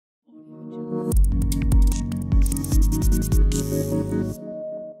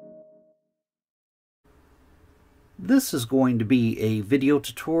This is going to be a video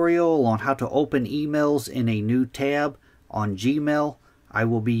tutorial on how to open emails in a new tab on Gmail. I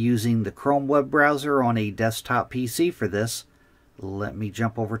will be using the Chrome web browser on a desktop PC for this. Let me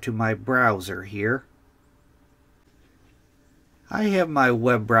jump over to my browser here. I have my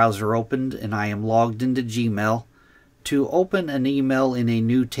web browser opened and I am logged into Gmail. To open an email in a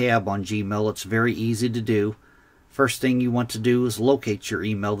new tab on Gmail, it's very easy to do. First thing you want to do is locate your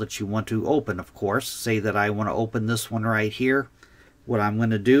email that you want to open, of course. Say that I want to open this one right here. What I'm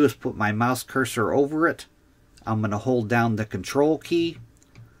going to do is put my mouse cursor over it. I'm going to hold down the control key.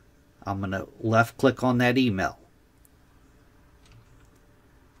 I'm going to left click on that email.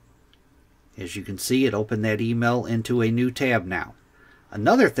 As you can see, it opened that email into a new tab now.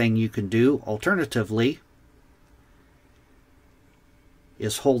 Another thing you can do, alternatively,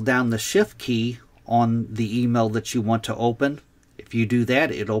 is hold down the shift key on the email that you want to open. If you do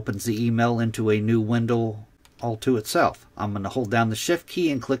that, it opens the email into a new window all to itself. I'm going to hold down the shift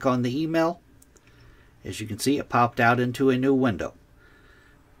key and click on the email. As you can see, it popped out into a new window.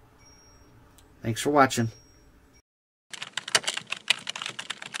 Thanks for watching.